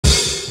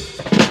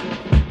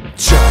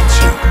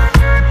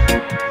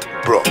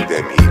Broke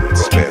them evil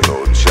spell,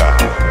 oh Jah.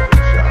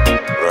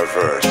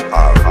 Reverse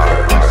our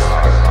curse.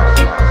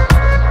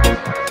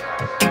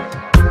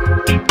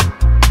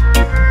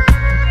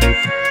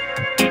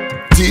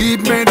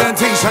 Deep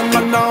meditation,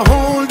 man, now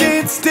hold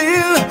it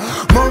still.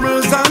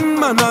 Morals and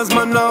manners,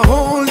 man, now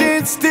hold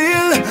it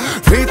still.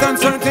 Faith and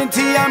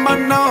certainty, I'm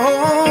now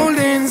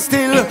holding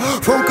still.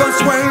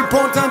 Focus well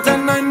potent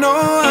and I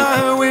know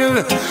I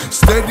will.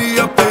 Steady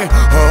up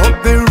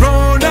the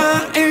road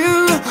and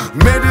hill.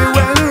 Medi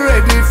well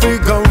ready for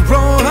go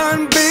roll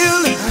and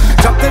build.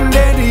 Drop them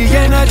dead, the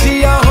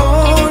energy I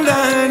hold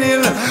and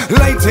hill.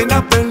 Lighten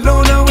up the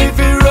load and if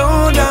you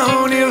roll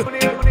downhill.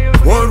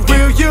 What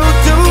will you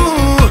do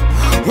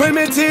when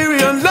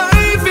material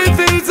life it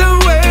fades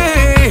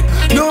away?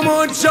 No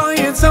more joy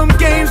in some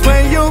games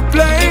where you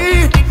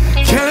play.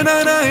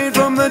 Cannot hide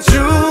from the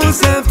true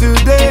self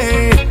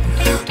today.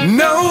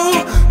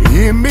 No,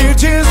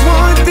 image is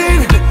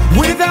wanted.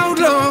 Without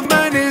love,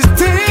 man is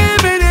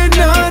timid and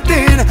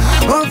nothing.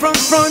 I'm from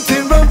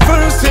fronting, from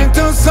first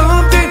into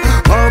something.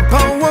 More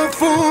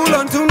powerful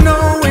unto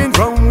knowing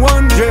from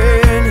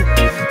wondering.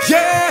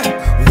 Yeah,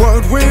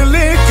 what will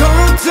it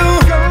come to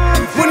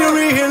when you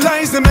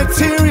realize the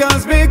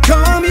materials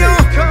become you?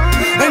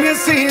 And you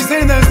see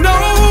saying there's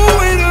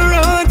nowhere to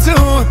run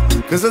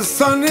to, cause the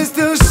sun is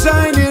still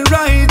shining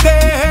right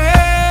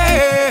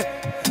there.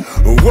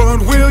 What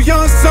will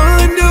your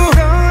son do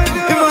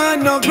if I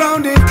no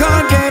ground it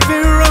can't get me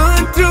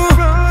run through?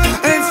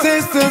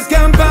 Ancestors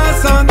can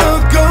pass on the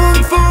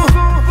gun fu.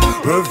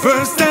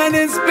 Reverse that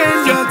and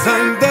spend your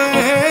time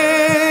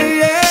there,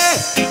 yeah.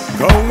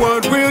 Oh,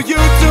 what will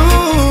you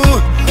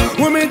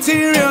do when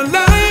material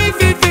life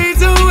it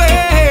fades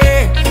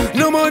away?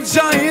 No more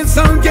giants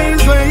on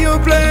games where you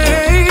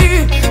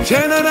play.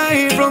 Cannot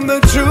hide from the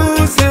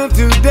true self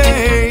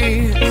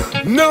today.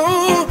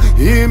 No,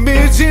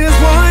 image is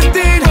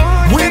wanted.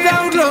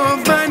 Without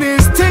love, man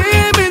is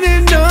timid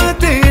and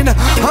nothing.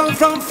 I'm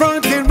from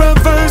fronting,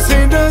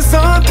 reversing to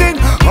something.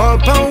 All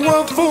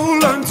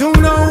powerful unto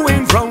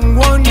knowing from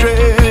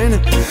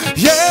wondering.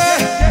 Yeah,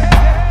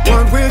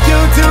 what will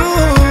you do?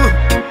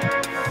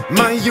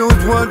 My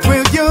youth, what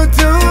will you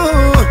do?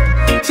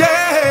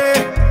 Yeah,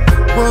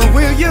 what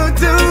will you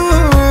do?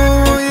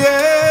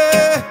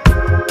 Yeah.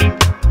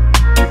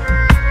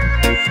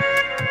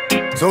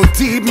 So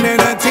deep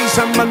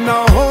meditation, man,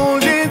 now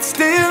hold it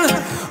still.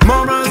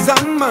 Morals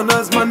and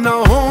manners, man,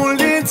 now hold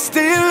it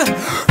still.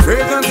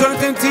 Faith and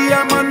certainty,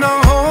 I'm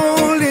now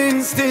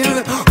holding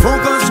still.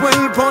 Focus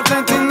well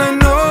potent and I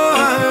know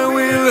I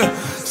will.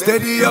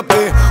 Steady up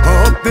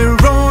the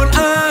road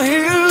and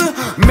hill.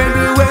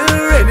 Many well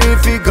ready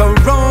fi go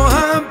roll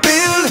and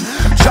build.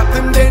 Drop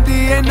them dead,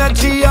 the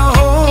energy I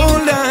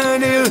hold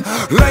and hill.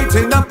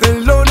 Lighten up the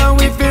load and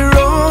we fi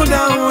roll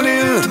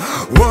downhill.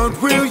 What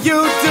will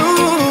you do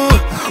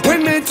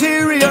when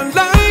material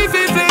life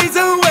it fades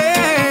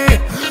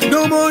away?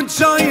 No more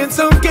joy in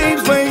some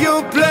games where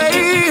you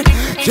play.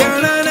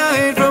 Cannot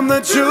hide from the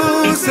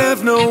true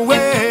self, no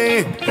way.